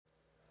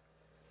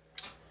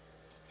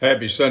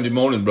Happy Sunday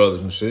morning,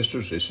 brothers and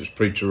sisters. This is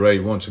Preacher Ray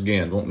once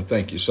again. I want to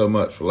thank you so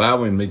much for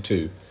allowing me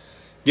to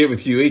get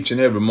with you each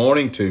and every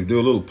morning to do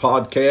a little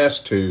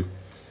podcast to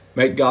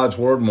make God's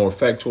Word more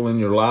effectual in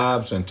your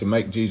lives and to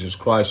make Jesus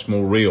Christ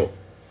more real.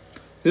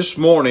 This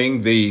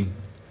morning, the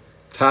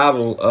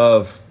title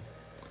of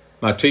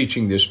my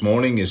teaching this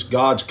morning is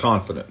God's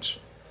Confidence.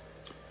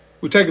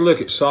 We take a look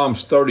at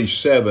Psalms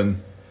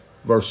 37,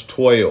 verse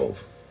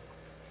 12.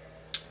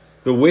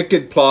 The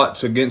wicked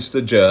plots against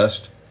the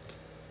just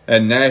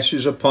and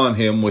gnashes upon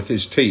him with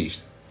his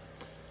teeth.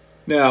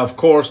 Now, of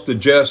course, the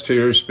just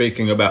here is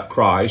speaking about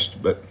Christ,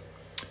 but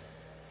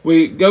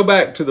we go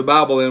back to the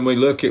Bible and we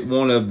look at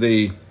one of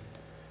the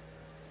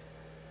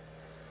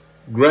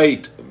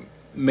great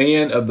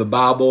men of the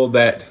Bible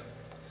that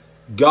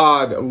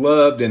God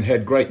loved and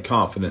had great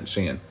confidence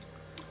in.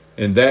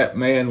 And that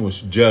man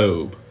was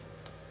Job.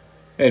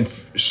 And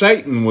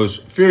Satan was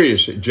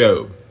furious at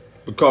Job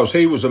because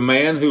he was a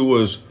man who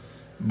was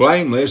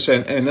blameless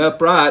and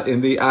upright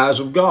in the eyes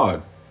of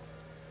God.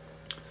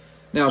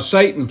 Now,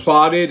 Satan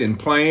plotted and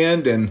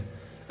planned and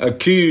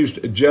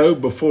accused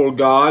Job before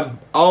God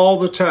all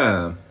the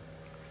time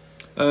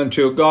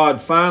until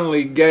God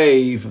finally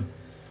gave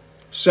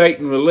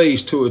Satan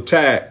release to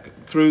attack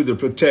through the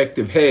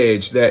protective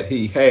hedge that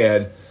he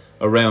had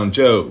around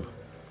Job.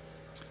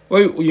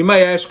 Well, you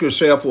may ask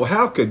yourself, well,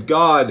 how could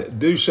God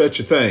do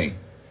such a thing?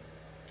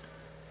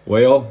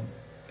 Well,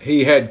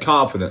 he had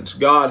confidence.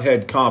 God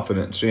had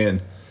confidence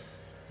in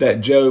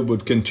that Job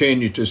would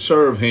continue to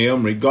serve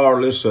him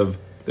regardless of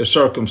the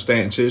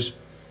circumstances,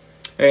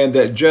 and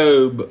that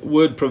Job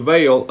would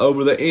prevail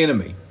over the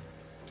enemy.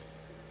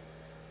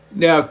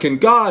 Now, can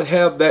God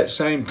have that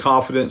same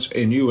confidence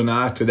in you and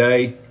I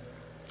today?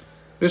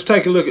 Let's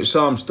take a look at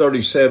Psalms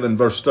 37,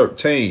 verse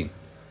 13.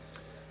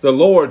 The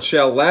Lord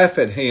shall laugh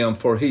at him,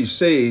 for he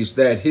sees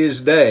that his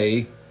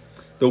day,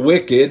 the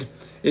wicked,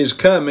 is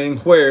coming,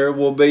 where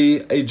will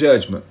be a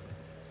judgment.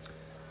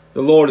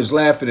 The Lord is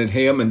laughing at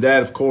him, and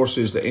that, of course,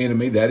 is the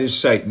enemy. That is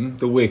Satan,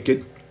 the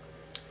wicked.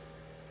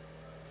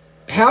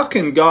 How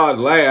can God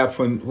laugh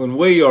when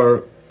we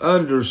are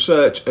under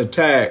such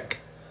attack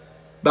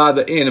by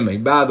the enemy,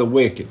 by the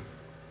wicked?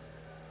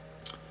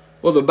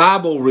 Well, the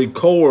Bible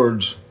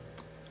records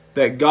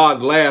that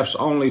God laughs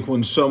only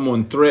when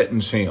someone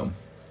threatens him.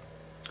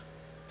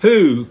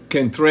 Who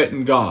can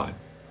threaten God?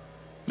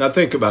 Now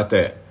think about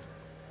that.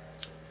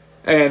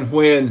 And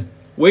when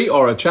we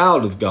are a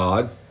child of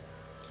God,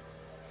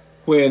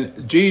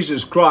 when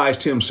Jesus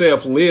Christ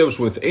himself lives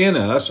within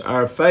us,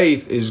 our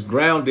faith is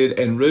grounded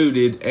and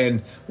rooted,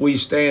 and we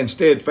stand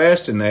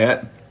steadfast in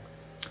that.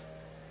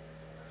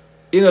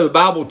 You know, the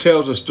Bible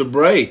tells us to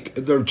break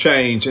their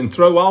chains and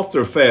throw off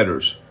their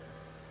fetters.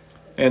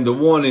 And the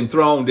one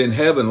enthroned in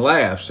heaven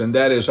laughs, and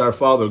that is our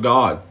Father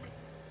God.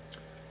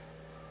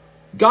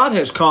 God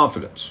has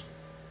confidence.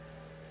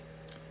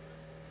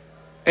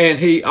 And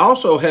he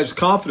also has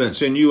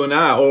confidence in you and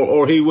I,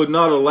 or he would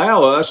not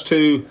allow us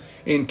to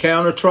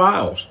encounter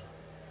trials.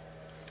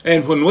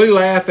 And when we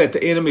laugh at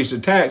the enemy's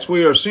attacks,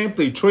 we are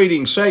simply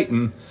treating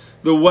Satan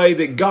the way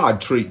that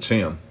God treats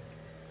him.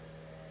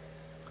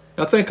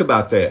 Now think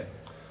about that.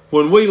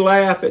 When we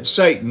laugh at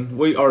Satan,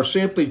 we are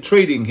simply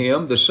treating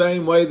him the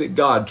same way that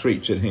God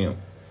treats at him.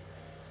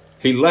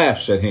 He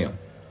laughs at him.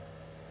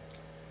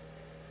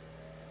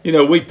 You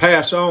know, we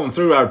pass on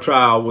through our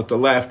trial with the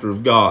laughter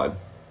of God.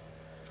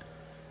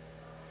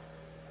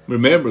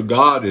 Remember,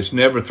 God is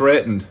never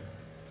threatened,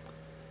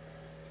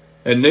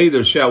 and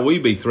neither shall we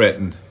be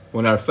threatened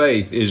when our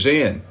faith is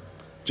in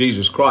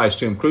Jesus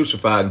Christ, him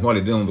crucified and what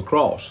he did on the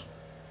cross.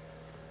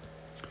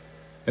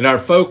 And our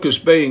focus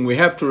being, we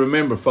have to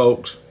remember,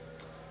 folks,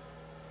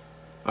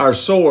 our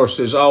source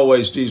is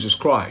always Jesus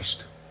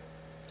Christ.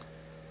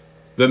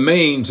 The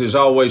means is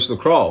always the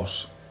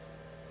cross.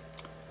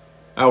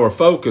 Our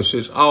focus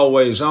is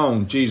always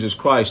on Jesus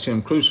Christ,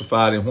 him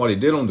crucified and what he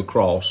did on the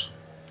cross.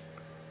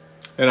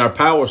 And our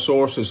power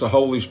source is the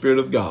Holy Spirit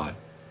of God.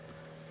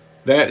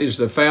 That is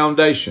the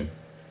foundation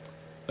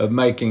of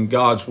making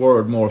God's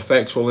Word more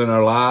effectual in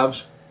our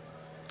lives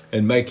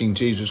and making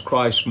Jesus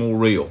Christ more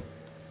real.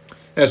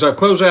 As I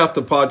close out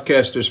the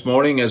podcast this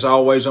morning, as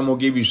always, I'm going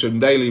to give you some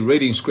daily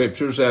reading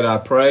scriptures that I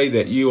pray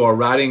that you are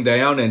writing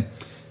down, and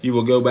you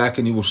will go back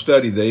and you will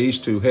study these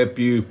to help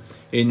you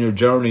in your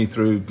journey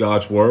through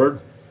God's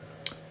Word.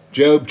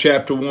 Job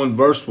chapter 1,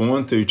 verse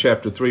 1 through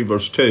chapter 3,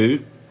 verse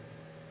 2.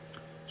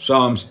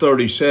 Psalms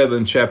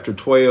 37,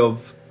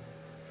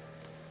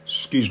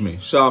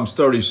 Psalms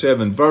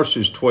 37,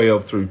 verses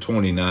 12 through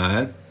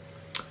 29.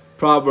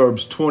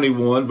 Proverbs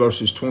 21,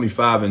 verses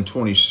 25 and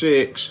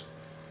 26.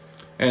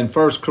 And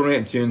 1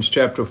 Corinthians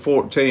chapter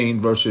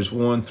 14, verses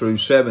 1 through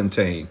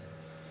 17.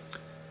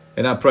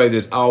 And I pray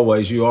that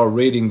always you are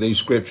reading these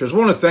scriptures. I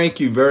want to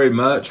thank you very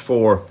much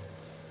for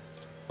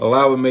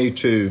allowing me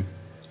to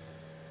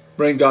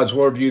bring God's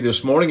Word to you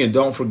this morning. And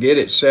don't forget,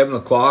 at 7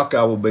 o'clock,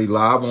 I will be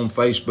live on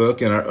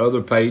Facebook and our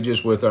other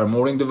pages with our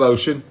morning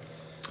devotion.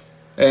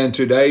 And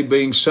today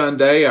being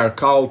Sunday, our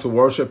call to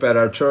worship at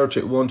our church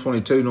at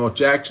 122 North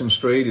Jackson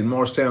Street in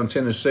Morristown,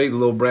 Tennessee, the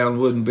little brown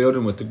wooden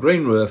building with the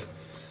green roof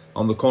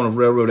on the corner of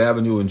Railroad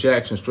Avenue and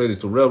Jackson Street at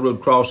the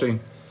railroad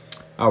crossing.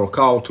 Our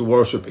call to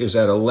worship is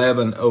at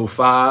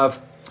 11:05,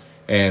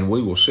 and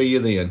we will see you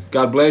then.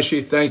 God bless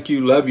you. Thank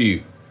you. Love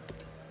you.